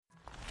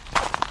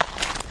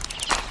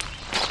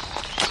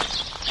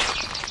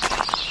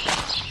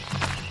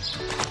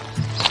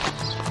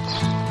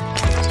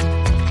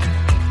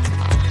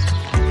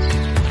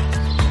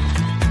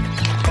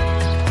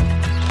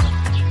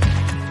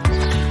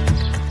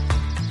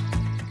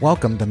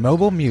Welcome to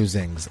Mobile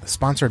Musings,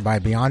 sponsored by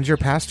Beyond Your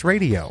Past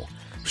Radio.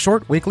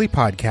 Short weekly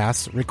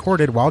podcasts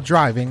recorded while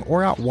driving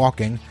or out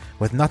walking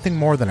with nothing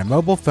more than a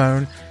mobile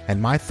phone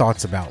and my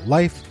thoughts about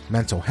life,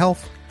 mental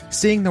health,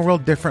 seeing the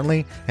world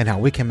differently, and how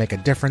we can make a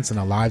difference in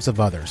the lives of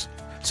others.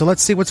 So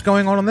let's see what's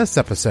going on this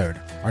episode.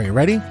 Are you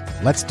ready?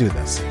 Let's do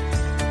this.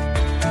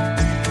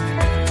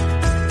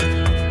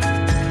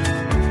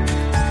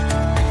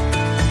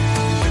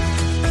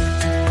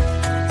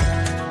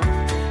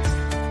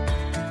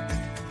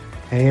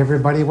 Hey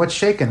everybody, what's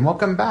shaking?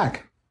 Welcome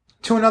back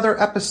to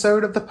another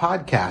episode of the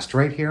podcast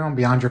right here on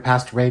Beyond Your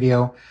Past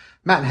Radio.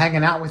 Matt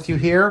hanging out with you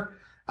here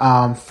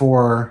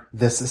for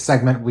this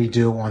segment we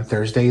do on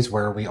Thursdays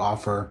where we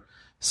offer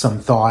some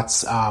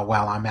thoughts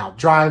while I'm out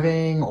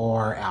driving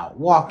or out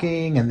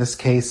walking. In this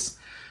case,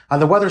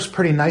 the weather's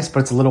pretty nice, but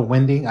it's a little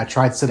windy. I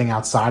tried sitting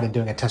outside and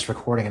doing a test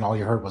recording and all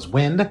you heard was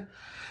wind.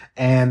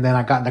 And then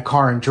I got in the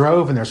car and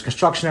drove and there's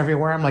construction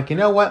everywhere. I'm like, you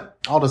know what?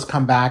 I'll just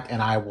come back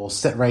and I will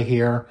sit right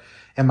here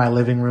in my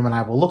living room and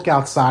I will look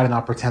outside and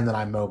I'll pretend that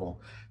I'm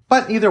mobile.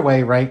 But either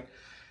way, right?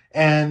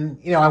 And,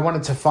 I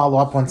wanted to follow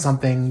up on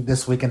something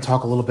this week and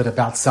talk a little bit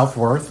about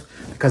self-worth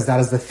because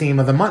that is the theme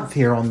of the month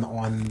here on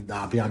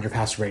Beyond Your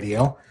Past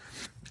Radio.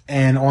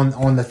 And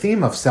on the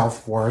theme of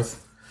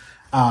self-worth,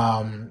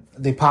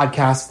 the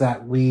podcast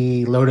that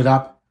we loaded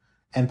up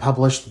and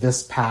published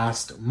this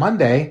past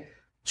Monday,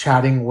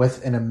 chatting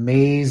with an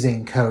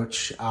amazing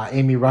coach,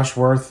 Amy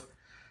Rushworth.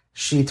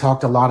 She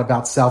talked a lot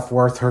about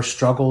self-worth, her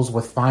struggles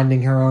with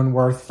finding her own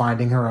worth,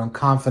 finding her own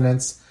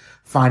confidence,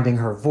 finding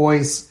her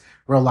voice,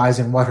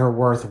 realizing what her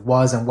worth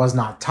was and was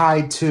not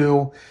tied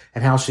to,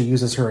 and how she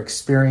uses her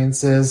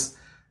experiences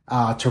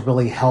to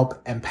really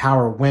help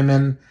empower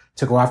women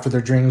to go after their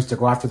dreams, to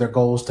go after their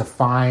goals, to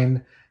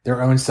find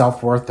their own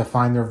self-worth, to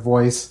find their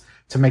voice,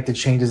 to make the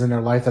changes in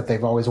their life that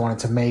they've always wanted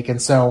to make.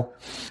 And so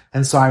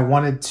I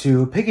wanted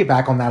to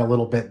piggyback on that a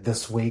little bit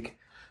this week.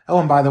 Oh,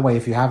 and by the way,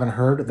 if you haven't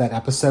heard that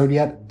episode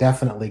yet,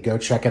 definitely go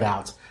check it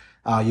out.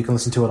 You can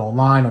listen to it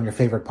online on your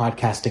favorite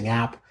podcasting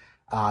app.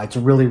 It's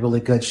really, really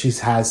good. She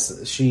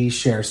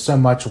shares so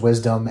much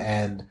wisdom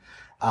and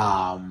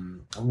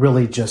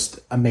really just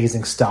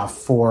amazing stuff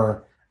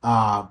for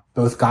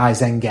both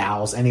guys and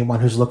gals, anyone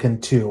who's looking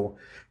to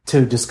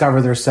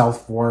discover their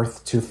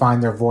self-worth, to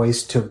find their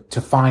voice,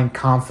 to find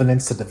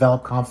confidence, to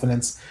develop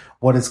confidence.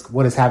 What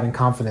does having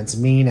confidence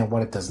mean and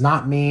what it does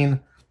not mean?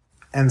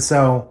 And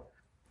so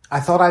I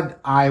thought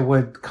I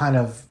would kind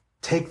of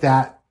take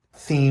that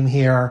theme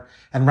here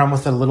and run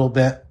with it a little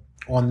bit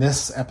on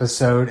this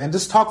episode and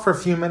just talk for a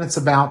few minutes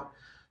about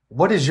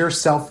what is your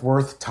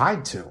self-worth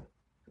tied to?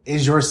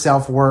 Is your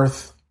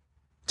self-worth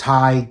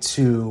tied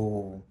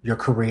to your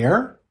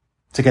career,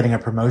 to getting a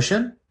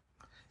promotion?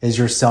 Is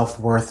your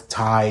self-worth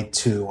tied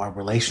to a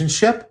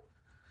relationship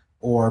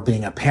or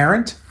being a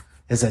parent?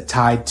 Is it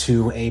tied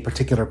to a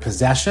particular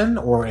possession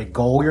or a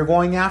goal you're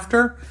going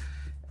after?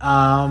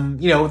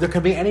 There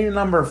can be any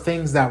number of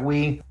things that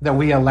we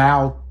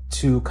allow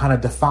to kind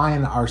of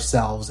define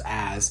ourselves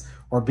as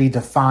or be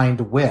defined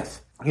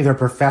with, either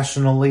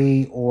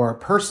professionally or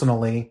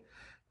personally.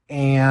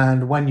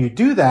 And when you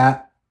do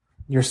that,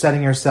 you're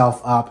setting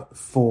yourself up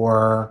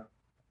for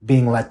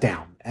being let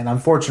down. And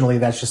unfortunately,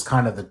 that's just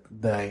kind of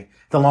the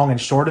long and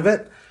short of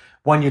it.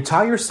 When you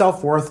tie your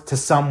self-worth to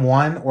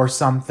someone or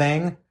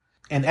something,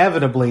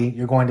 inevitably,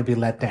 you're going to be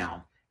let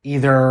down,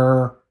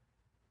 either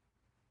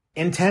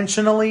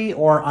intentionally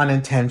or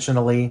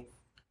unintentionally,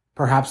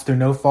 perhaps through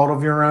no fault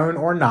of your own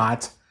or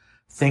not.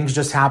 Things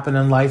just happen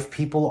in life.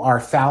 People are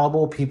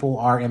fallible. People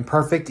are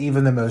imperfect.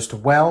 Even the most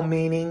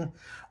well-meaning,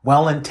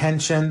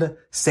 well-intentioned,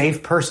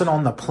 safe person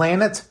on the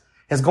planet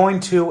is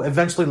going to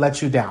eventually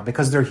let you down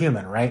because they're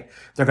human, right?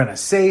 They're going to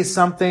say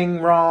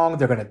something wrong.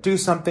 They're going to do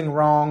something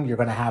wrong. You're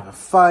going to have a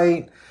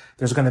fight.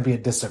 There's going to be a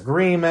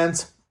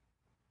disagreement.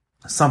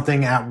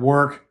 Something at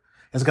work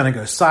is going to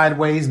go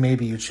sideways.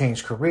 Maybe you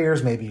change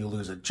careers. Maybe you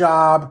lose a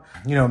job.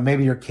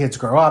 Maybe your kids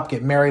grow up,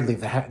 get married,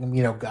 leave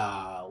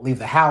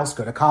the house,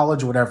 go to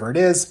college, whatever it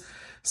is.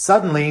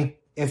 Suddenly,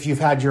 if you've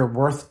had your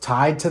worth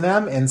tied to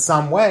them in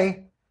some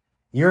way,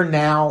 you're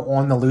now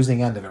on the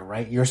losing end of it,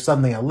 right? You're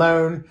suddenly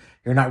alone.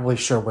 You're not really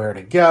sure where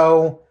to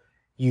go.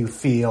 You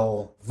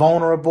feel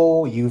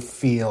vulnerable. You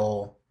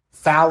feel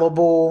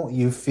fallible.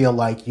 You feel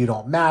like you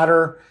don't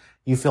matter.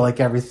 You feel like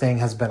everything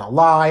has been a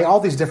lie, all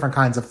these different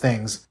kinds of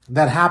things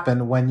that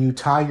happen when you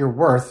tie your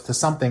worth to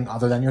something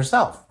other than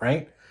yourself,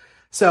 right?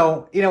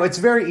 So, it's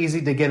very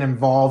easy to get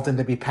involved and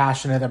to be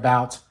passionate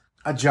about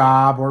a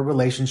job or a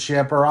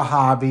relationship or a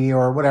hobby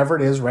or whatever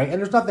it is, right? And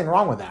there's nothing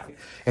wrong with that.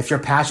 If your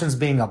passion's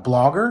being a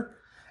blogger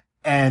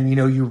and,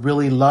 you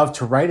really love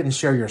to write and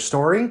share your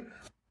story,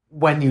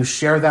 when you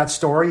share that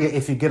story,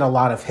 if you get a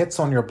lot of hits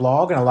on your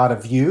blog and a lot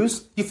of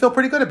views, you feel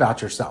pretty good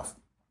about yourself.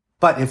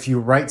 But if you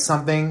write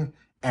something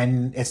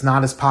and it's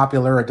not as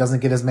popular, it doesn't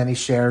get as many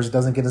shares, it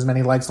doesn't get as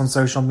many likes on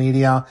social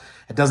media,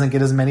 it doesn't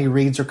get as many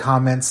reads or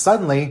comments,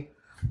 suddenly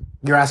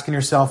you're asking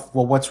yourself,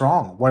 well, what's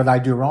wrong? What did I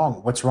do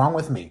wrong? What's wrong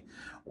with me?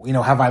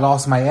 Have I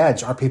lost my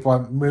edge? Are people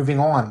moving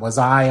on? Was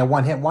I a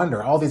one-hit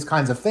wonder? All these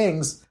kinds of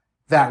things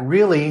that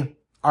really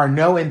are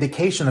no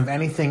indication of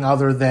anything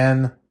other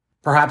than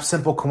perhaps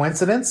simple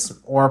coincidence,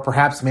 or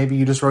perhaps maybe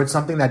you just wrote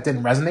something that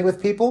didn't resonate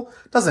with people.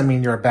 Doesn't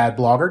mean you're a bad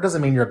blogger.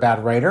 Doesn't mean you're a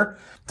bad writer.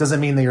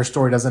 Doesn't mean that your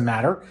story doesn't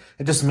matter.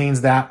 It just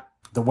means that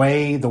the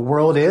way the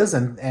world is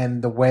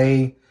and the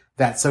way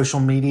that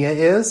social media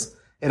is,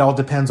 it all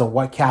depends on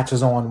what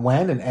catches on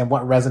when and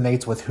what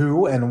resonates with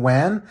who and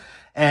when.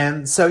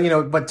 And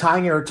so, but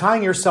tying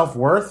your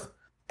self-worth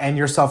and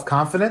your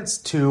self-confidence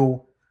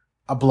to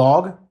a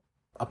blog,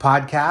 a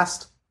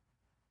podcast,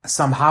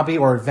 some hobby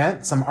or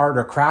event, some art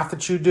or craft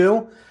that you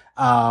do,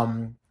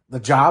 the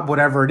job,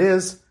 whatever it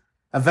is,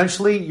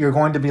 eventually you're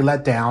going to be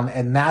let down,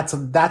 and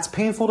that's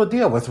painful to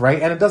deal with,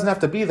 right? And it doesn't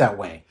have to be that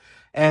way.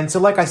 And so,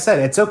 like I said,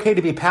 it's okay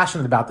to be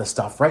passionate about this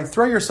stuff, right?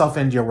 Throw yourself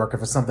into your work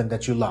if it's something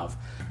that you love.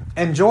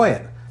 Enjoy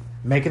it.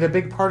 Make it a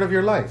big part of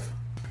your life.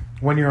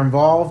 When you're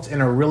involved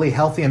in a really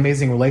healthy,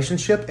 amazing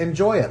relationship,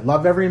 enjoy it.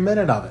 Love every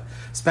minute of it.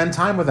 Spend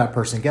time with that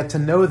person. Get to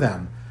know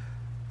them.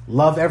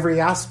 Love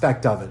every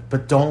aspect of it,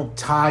 but don't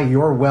tie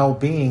your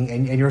well-being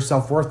and your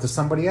self-worth to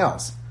somebody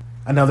else.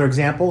 Another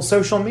example,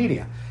 social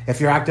media. If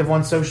you're active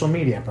on social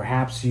media,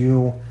 perhaps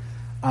you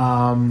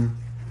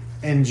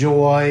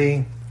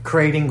enjoy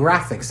creating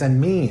graphics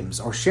and memes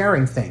or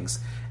sharing things,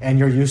 and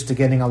you're used to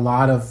getting a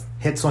lot of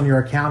hits on your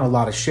account, a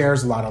lot of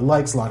shares, a lot of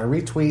likes, a lot of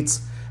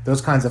retweets,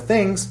 those kinds of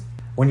things.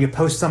 When you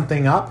post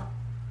something up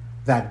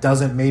that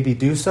doesn't maybe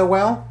do so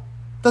well,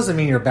 doesn't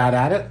mean you're bad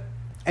at it.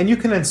 And you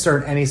can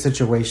insert any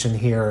situation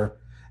here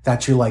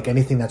that you like,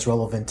 anything that's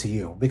relevant to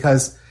you.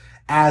 Because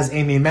as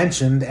Amy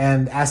mentioned,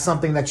 and as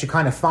something that you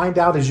kind of find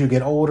out as you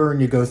get older and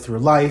you go through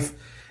life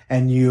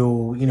and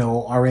you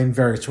are in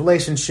various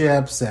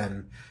relationships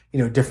and,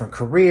 different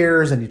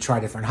careers, and you try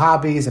different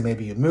hobbies, and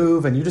maybe you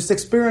move and you just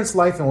experience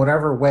life in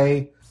whatever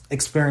way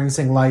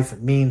experiencing life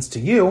means to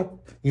you,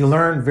 you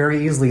learn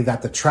very easily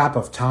that the trap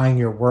of tying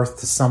your worth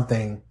to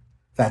something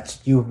that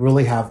you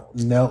really have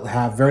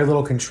very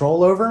little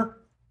control over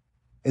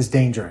is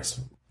dangerous.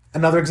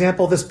 Another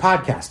example, this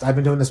podcast. I've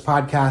been doing this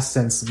podcast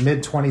since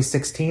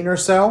mid-2016 or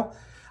so.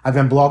 I've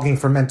been blogging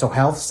for mental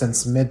health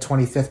since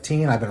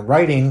mid-2015. I've been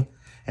writing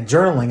and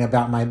journaling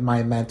about my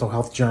mental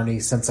health journey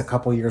since a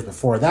couple years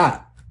before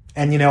that.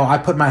 And, I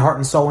put my heart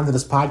and soul into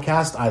this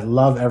podcast. I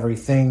love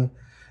everything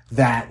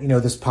that,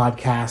 this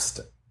podcast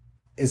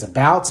is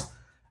about.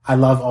 I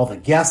love all the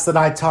guests that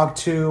I talk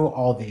to,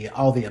 all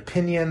the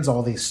opinions,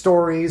 all the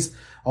stories,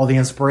 all the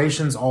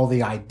inspirations, all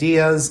the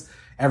ideas,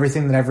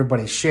 everything that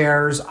everybody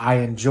shares. I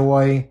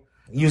enjoy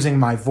using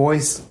my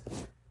voice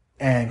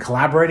and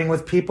collaborating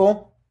with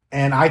people.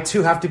 And I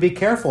too have to be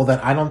careful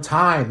that I don't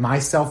tie my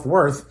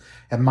self-worth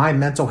and my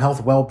mental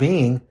health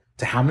well-being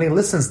to how many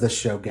listens this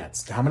show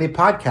gets, to how many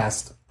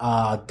podcast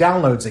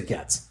downloads it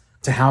gets,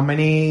 to how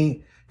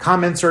many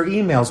comments or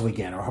emails we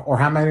get, or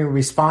how many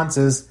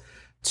responses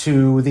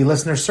to the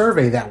listener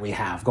survey that we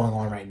have going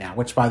on right now,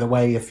 which, by the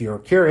way, if you're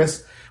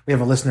curious, we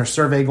have a listener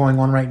survey going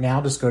on right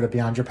now. Just go to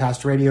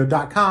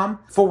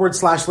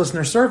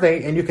beyondyourpastradio.com/listener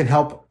survey, and you can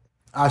help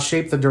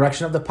shape the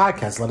direction of the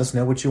podcast. Let us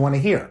know what you want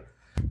to hear.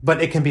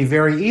 But it can be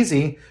very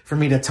easy for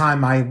me to tie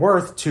my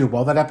worth to,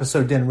 well, that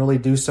episode didn't really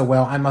do so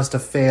well. I must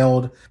have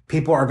failed.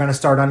 People are going to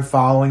start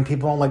unfollowing.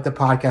 People don't like the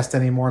podcast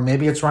anymore.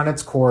 Maybe it's run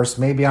its course.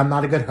 Maybe I'm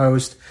not a good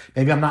host.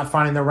 Maybe I'm not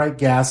finding the right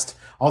guest.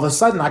 All of a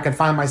sudden, I can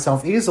find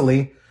myself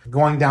easily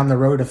going down the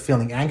road of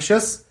feeling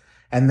anxious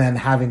and then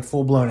having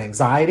full-blown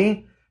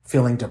anxiety,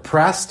 feeling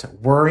depressed,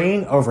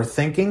 worrying,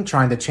 overthinking,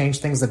 trying to change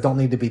things that don't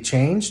need to be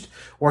changed,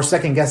 or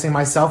second-guessing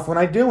myself when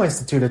I do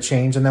institute a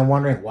change and then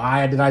wondering,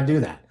 why did I do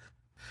that?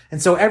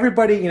 And so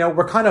everybody,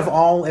 we're kind of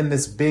all in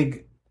this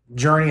big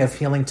journey of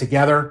healing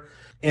together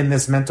in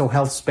this mental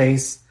health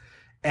space,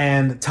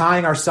 and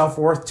tying our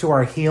self-worth to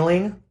our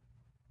healing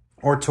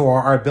or to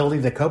our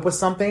ability to cope with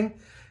something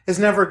is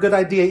never a good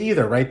idea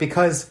either, right?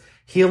 Because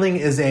healing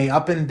is a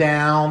up and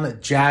down,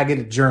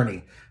 jagged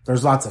journey.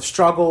 There's lots of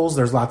struggles.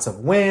 There's lots of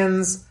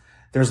wins.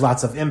 There's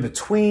lots of in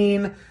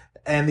between.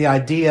 And the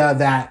idea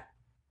that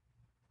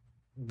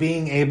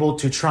being able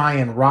to try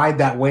and ride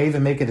that wave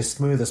and make it as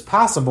smooth as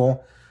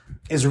possible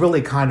is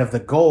really kind of the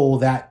goal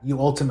that you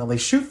ultimately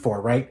shoot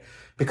for, right?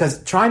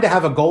 Because trying to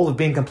have a goal of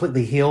being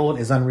completely healed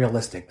is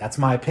unrealistic. That's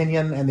my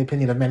opinion and the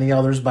opinion of many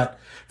others. But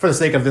for the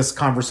sake of this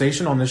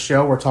conversation on this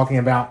show, we're talking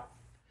about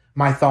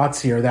my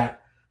thoughts here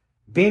that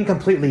being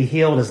completely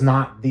healed is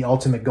not the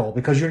ultimate goal,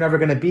 because you're never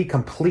going to be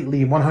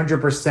completely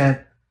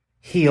 100%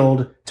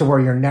 healed to where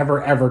you're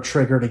never ever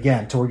triggered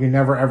again, to where you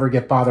never ever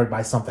get bothered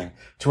by something,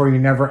 to where you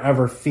never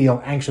ever feel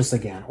anxious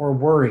again or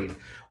worried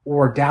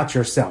or doubt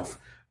yourself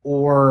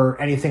or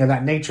anything of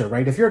that nature,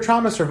 right? If you're a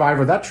trauma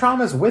survivor, that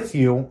trauma is with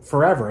you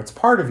forever. It's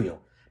part of you.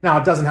 Now,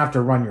 it doesn't have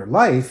to run your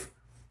life.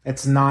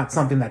 It's not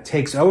something that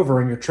takes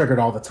over and you're triggered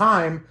all the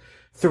time.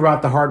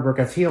 Throughout the hard work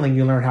of healing,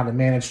 you learn how to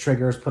manage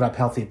triggers, put up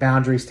healthy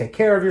boundaries, take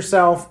care of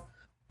yourself,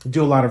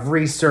 do a lot of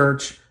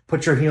research,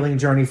 put your healing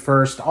journey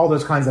first, all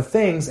those kinds of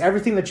things.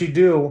 Everything that you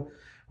do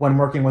when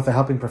working with a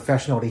helping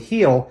professional to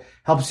heal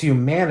helps you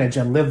manage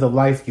and live the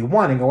life you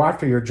want and go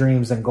after your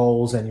dreams and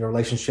goals and your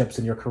relationships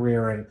and your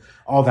career and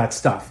all that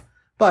stuff.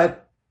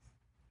 But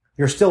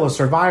you're still a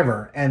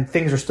survivor and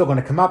things are still going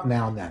to come up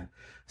now and then.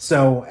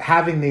 So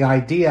having the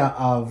idea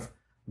of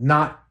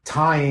not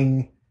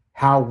tying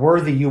how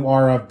worthy you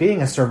are of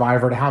being a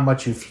survivor to how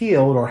much you've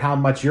healed or how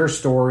much your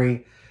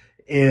story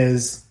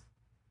is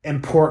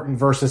important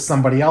versus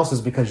somebody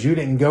else's because you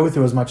didn't go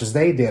through as much as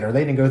they did or they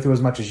didn't go through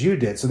as much as you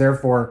did. So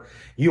therefore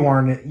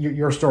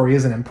your story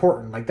isn't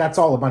important. Like that's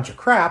all a bunch of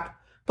crap,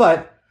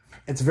 but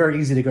it's very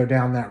easy to go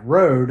down that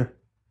road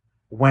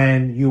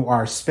when you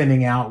are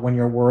spinning out, when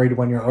you're worried,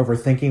 when you're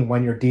overthinking,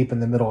 when you're deep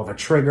in the middle of a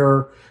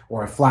trigger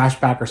or a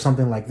flashback or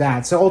something like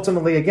that. So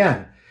ultimately,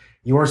 again,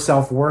 your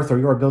self-worth or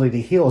your ability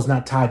to heal is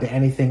not tied to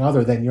anything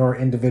other than your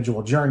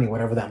individual journey,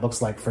 whatever that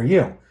looks like for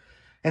you.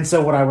 And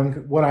so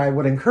what I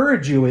would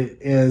encourage you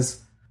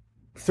is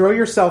throw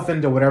yourself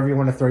into whatever you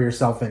want to throw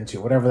yourself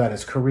into, whatever that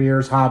is,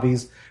 careers,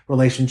 hobbies,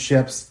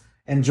 relationships,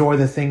 enjoy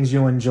the things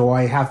you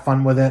enjoy, have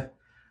fun with it,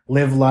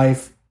 live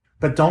life,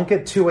 but don't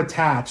get too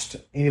attached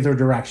in either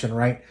direction,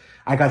 right?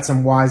 I got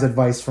some wise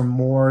advice from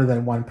more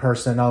than one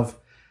person of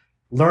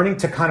learning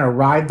to kind of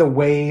ride the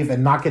wave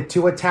and not get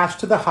too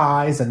attached to the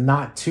highs and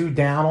not too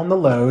down on the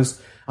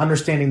lows,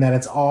 understanding that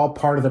it's all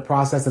part of the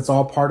process. It's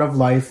all part of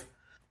life.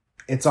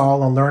 It's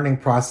all a learning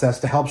process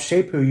to help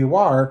shape who you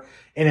are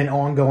in an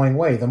ongoing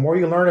way. The more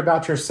you learn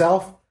about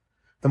yourself,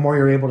 the more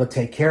you're able to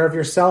take care of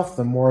yourself,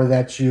 the more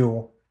that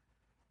you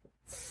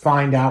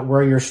find out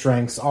where your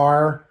strengths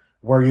are,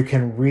 where you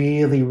can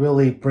really,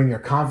 really bring your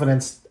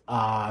confidence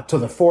to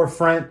the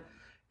forefront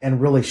and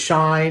really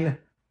shine.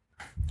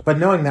 But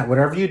knowing that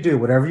whatever you do,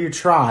 whatever you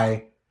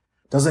try,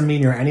 doesn't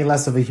mean you're any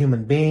less of a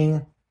human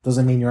being,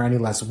 doesn't mean you're any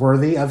less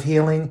worthy of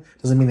healing,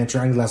 doesn't mean that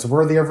you're any less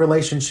worthy of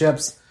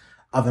relationships,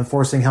 of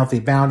enforcing healthy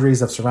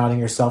boundaries, of surrounding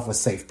yourself with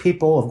safe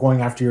people, of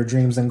going after your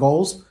dreams and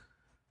goals.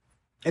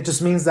 It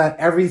just means that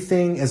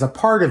everything is a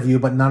part of you,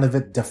 but none of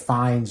it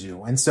defines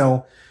you. And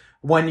so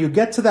when you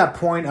get to that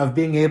point of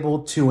being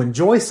able to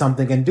enjoy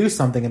something and do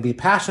something and be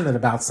passionate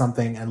about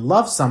something and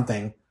love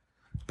something,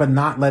 but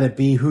not let it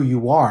be who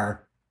you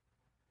are,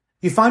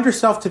 you find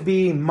yourself to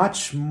be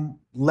much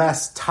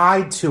less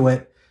tied to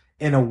it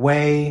in a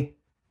way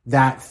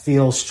that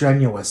feels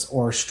strenuous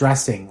or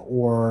stressing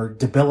or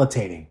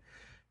debilitating.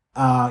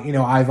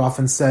 I've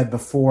often said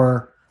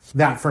before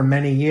that for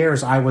many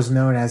years I was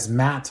known as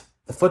Matt,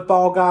 the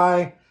football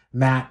guy,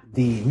 Matt,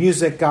 the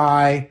music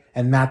guy,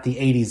 and Matt, the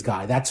 80s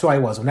guy. That's who I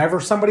was. Whenever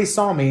somebody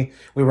saw me,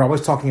 we were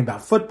always talking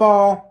about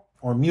football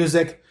or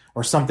music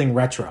or something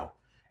retro.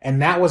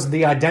 And that was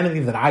the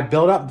identity that I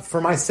built up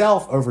for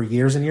myself over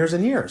years and years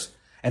and years.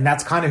 And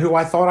that's kind of who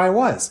I thought I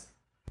was.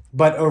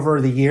 But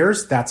over the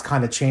years, that's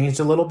kind of changed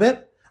a little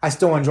bit. I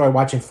still enjoy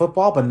watching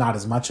football, but not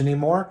as much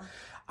anymore.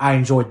 I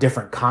enjoy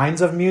different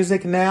kinds of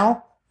music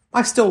now.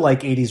 I still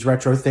like 80s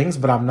retro things,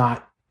 but I'm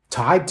not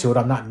tied to it.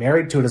 I'm not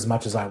married to it as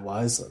much as I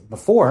was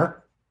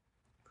before.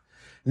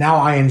 Now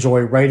I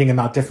enjoy writing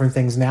about different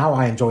things now.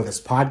 I enjoy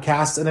this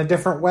podcast in a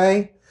different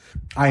way.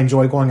 I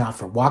enjoy going out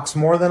for walks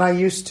more than I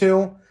used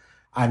to.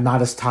 I'm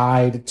not as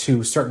tied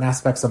to certain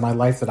aspects of my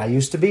life that I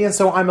used to be. And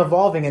so I'm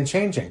evolving and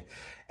changing.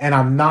 And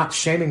I'm not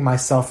shaming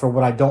myself for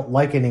what I don't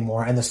like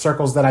anymore. And the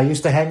circles that I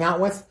used to hang out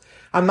with,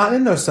 I'm not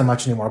in those so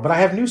much anymore, but I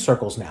have new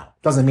circles now.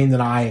 Doesn't mean that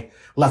I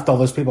left all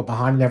those people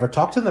behind and never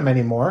talked to them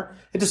anymore.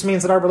 It just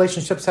means that our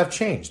relationships have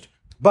changed.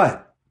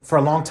 But for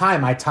a long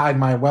time, I tied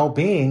my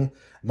well-being,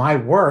 my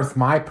worth,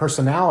 my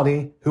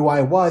personality, who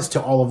I was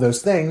to all of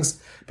those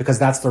things because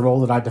that's the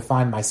role that I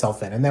defined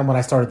myself in. And then when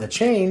I started to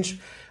change,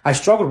 I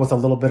struggled with a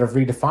little bit of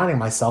redefining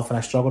myself and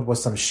I struggled with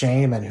some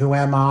shame and who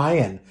am I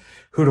and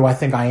who do I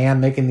think I am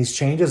making these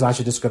changes? I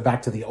should just go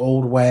back to the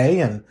old way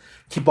and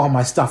keep all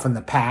my stuff in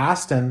the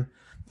past. And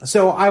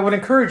so I would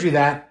encourage you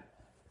that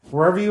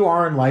wherever you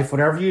are in life,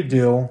 whatever you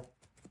do,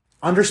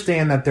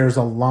 understand that there's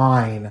a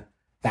line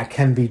that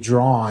can be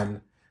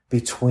drawn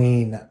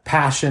between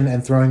passion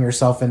and throwing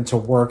yourself into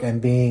work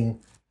and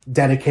being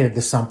dedicated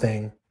to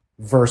something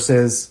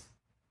versus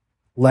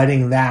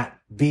letting that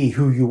be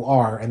who you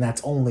are, and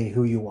that's only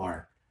who you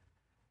are.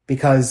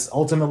 Because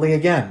ultimately,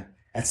 again,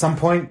 at some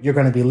point, you're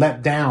going to be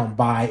let down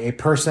by a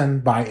person,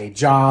 by a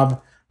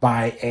job,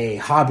 by a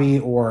hobby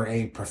or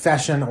a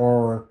profession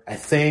or a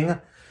thing,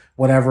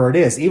 whatever it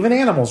is. Even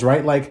animals,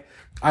 right? Like,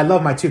 I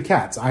love my two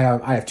cats. I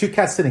have two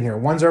cats sitting here.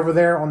 One's over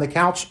there on the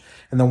couch,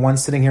 and the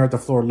one's sitting here at the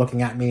floor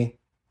looking at me,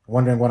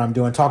 wondering what I'm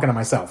doing, talking to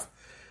myself.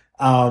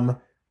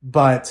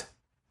 But,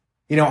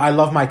 I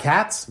love my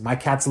cats. My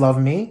cats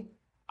love me.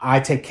 I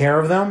take care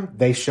of them.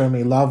 They show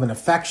me love and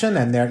affection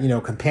and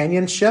their,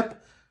 companionship.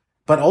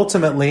 But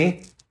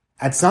ultimately,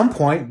 at some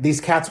point,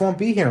 these cats won't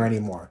be here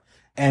anymore.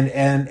 And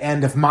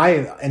if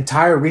my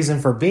entire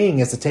reason for being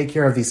is to take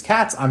care of these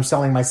cats, I'm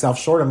selling myself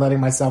short and letting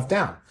myself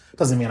down.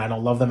 Doesn't mean I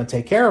don't love them and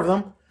take care of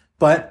them,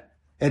 but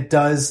it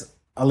does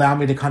allow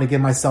me to kind of give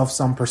myself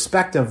some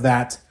perspective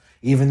that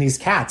even these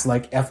cats,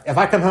 like if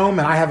I come home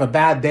and I have a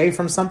bad day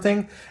from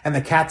something and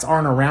the cats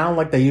aren't around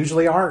like they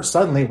usually are,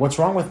 suddenly what's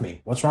wrong with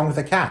me? What's wrong with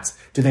the cats?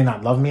 Do they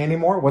not love me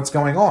anymore? What's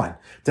going on?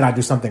 Did I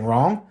do something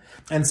wrong?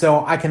 And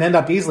so I can end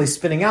up easily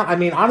spinning out. I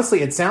mean,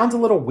 honestly, it sounds a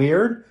little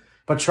weird,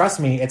 but trust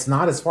me, it's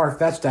not as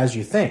far-fetched as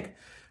you think.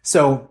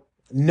 So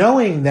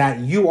knowing that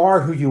you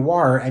are who you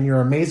are and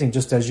you're amazing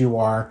just as you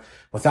are,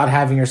 without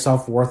having your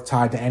self-worth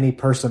tied to any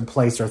person,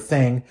 place, or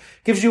thing,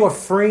 gives you a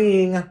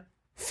freeing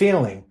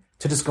feeling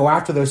to just go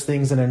after those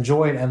things and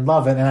enjoy it and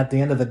love it. And at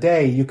the end of the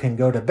day, you can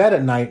go to bed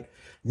at night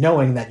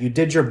knowing that you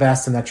did your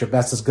best and that your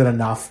best is good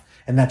enough,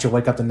 and that you'll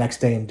wake up the next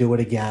day and do it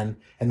again,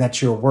 and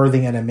that you're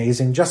worthy and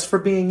amazing just for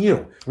being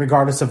you,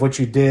 regardless of what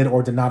you did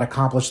or did not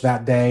accomplish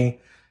that day,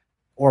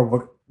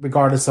 or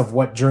regardless of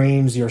what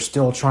dreams you're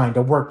still trying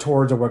to work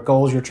towards or what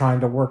goals you're trying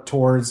to work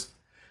towards.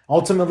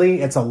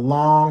 Ultimately, it's a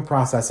long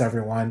process,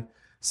 everyone.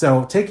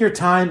 So take your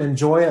time,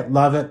 enjoy it,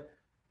 love it,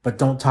 but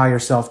don't tie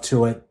yourself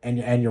to it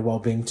and your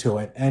well-being to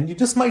it. And you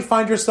just might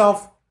find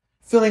yourself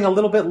feeling a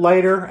little bit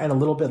lighter and a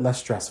little bit less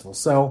stressful.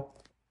 So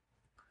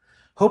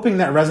hoping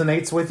that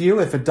resonates with you.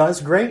 If it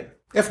does, great.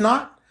 If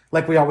not,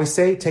 like we always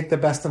say, take the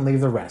best and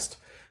leave the rest.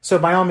 So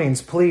by all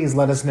means, please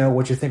let us know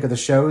what you think of the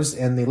shows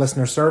in the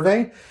listener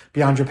survey,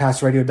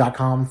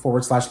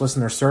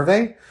 beyondyourpastradio.com/listener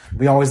survey.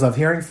 We always love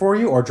hearing for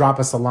you, or drop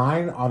us a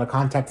line on a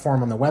contact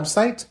form on the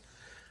website.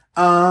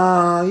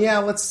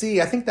 Let's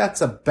see. I think that's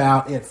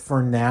about it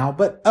for now.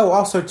 But,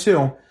 also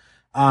too,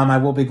 I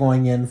will be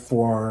going in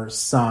for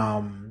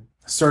some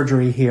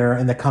surgery here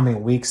in the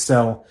coming weeks.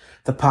 So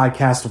the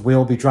podcast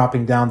will be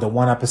dropping down to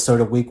one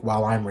episode a week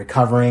while I'm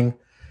recovering.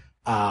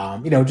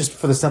 Just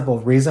for the simple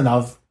reason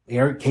of,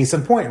 here, case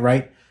in point,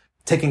 right?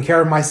 Taking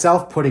care of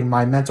myself, putting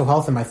my mental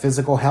health and my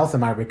physical health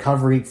and my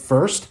recovery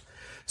first,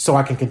 so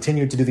I can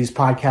continue to do these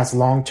podcasts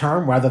long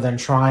term rather than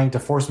trying to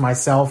force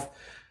myself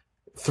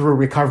through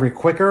recovery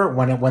quicker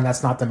when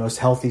that's not the most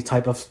healthy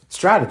type of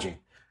strategy.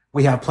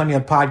 We have plenty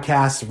of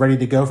podcasts ready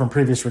to go from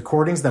previous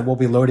recordings that we'll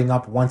be loading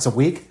up once a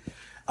week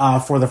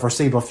for the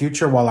foreseeable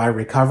future while I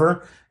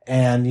recover.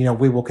 And,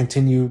 we will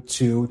continue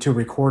to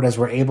record as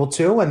we're able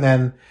to, and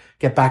then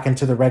get back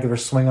into the regular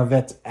swing of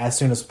it as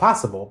soon as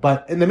possible.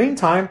 But in the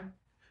meantime,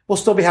 we'll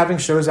still be having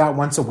shows out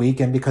once a week,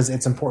 and because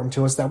it's important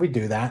to us that we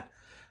do that.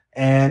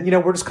 And,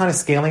 we're just kind of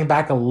scaling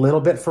back a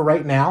little bit for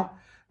right now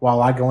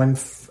while I go in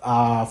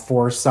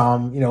for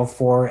some,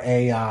 for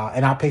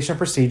an outpatient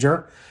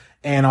procedure.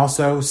 And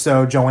also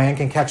so Joanne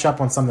can catch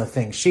up on some of the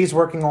things she's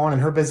working on in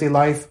her busy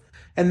life.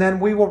 And then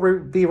we will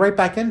be right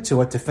back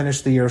into it to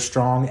finish the year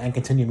strong and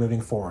continue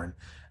moving forward.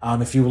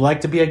 If you would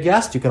like to be a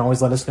guest, you can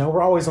always let us know.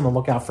 We're always on the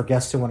lookout for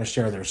guests who want to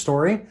share their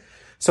story.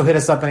 So hit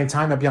us up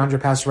anytime at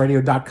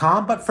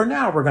beyondyourpastradio.com. But for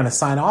now, we're going to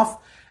sign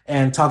off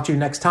and talk to you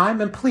next time.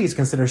 And please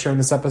consider sharing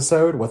this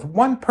episode with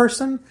one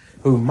person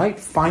who might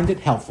find it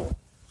helpful.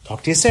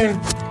 Talk to you soon.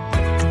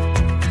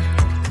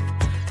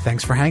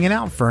 Thanks for hanging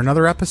out for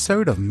another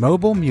episode of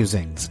Mobile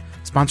Musings,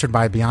 sponsored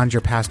by Beyond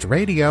Your Past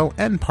Radio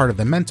and part of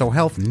the Mental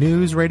Health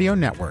News Radio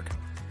Network.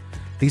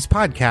 These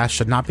podcasts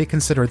should not be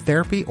considered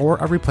therapy or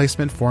a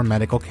replacement for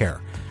medical care.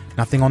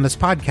 Nothing on this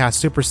podcast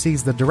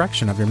supersedes the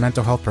direction of your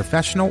mental health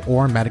professional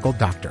or medical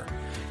doctor.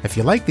 If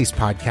you like these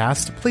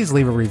podcasts, please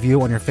leave a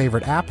review on your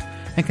favorite app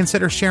and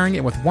consider sharing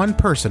it with one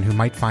person who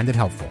might find it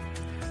helpful.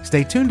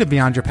 Stay tuned to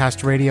Beyond Your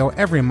Past Radio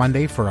every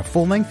Monday for a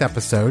full-length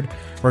episode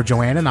where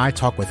Joanne and I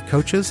talk with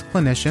coaches,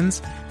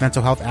 clinicians,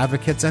 mental health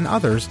advocates, and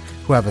others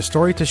who have a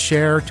story to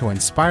share to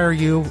inspire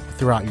you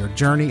throughout your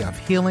journey of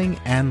healing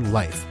and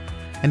life.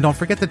 And don't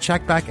forget to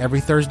check back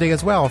every Thursday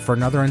as well for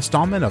another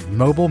installment of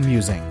Mobile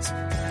Musings.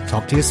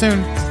 Talk to you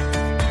soon.